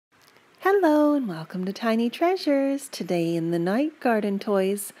Hello and welcome to Tiny Treasures. Today in the Night Garden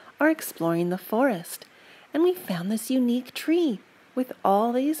Toys are exploring the forest, and we found this unique tree with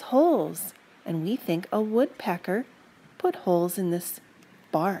all these holes, and we think a woodpecker put holes in this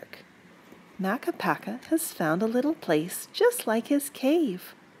bark. Makapaka has found a little place just like his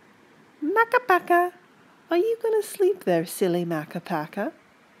cave. Makapaka, are you going to sleep there, silly Makapaka?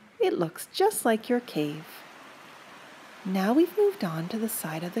 It looks just like your cave. Now we've moved on to the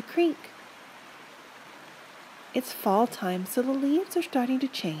side of the creek. It's fall time, so the leaves are starting to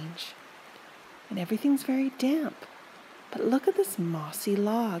change, and everything's very damp. But look at this mossy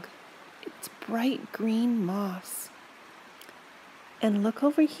log. It's bright green moss. And look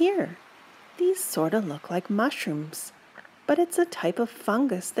over here. These sort of look like mushrooms, but it's a type of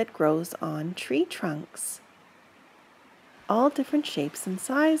fungus that grows on tree trunks. All different shapes and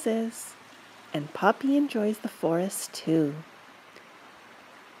sizes. And Puppy enjoys the forest too.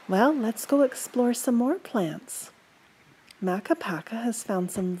 Well, let's go explore some more plants. Makapaka has found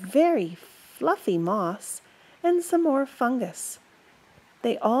some very fluffy moss and some more fungus.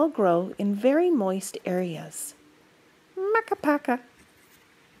 They all grow in very moist areas. Makapaka.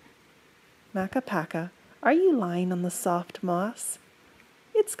 Makapaka, are you lying on the soft moss?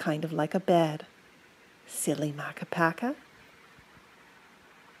 It's kind of like a bed. Silly Makapaka.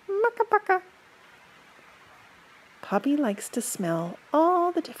 Makapaka. Puppy likes to smell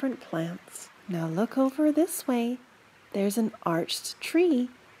all the different plants. Now look over this way. There's an arched tree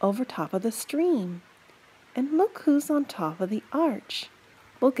over top of the stream. And look who's on top of the arch.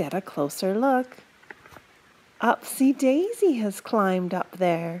 We'll get a closer look. Upsy Daisy has climbed up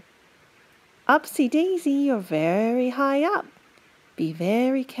there. Upsy Daisy, you're very high up. Be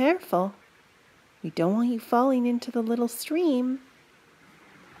very careful. We don't want you falling into the little stream.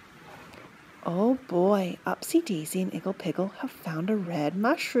 Oh boy, Upsy Daisy and Iggle Piggle have found a red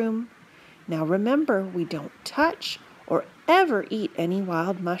mushroom. Now remember, we don't touch or ever eat any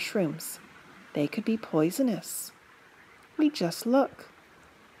wild mushrooms. They could be poisonous. We just look.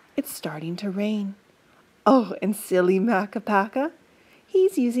 It's starting to rain. Oh, and silly Makapaka,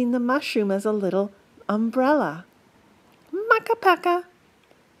 he's using the mushroom as a little umbrella. Makapaka,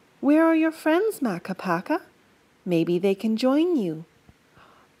 where are your friends, Makapaka? Maybe they can join you.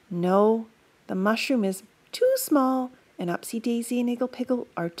 No. The mushroom is too small, and Upsy Daisy and Iggle Piggle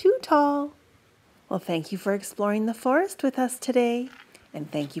are too tall. Well, thank you for exploring the forest with us today, and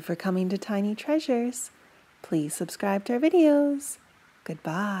thank you for coming to Tiny Treasures. Please subscribe to our videos.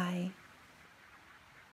 Goodbye.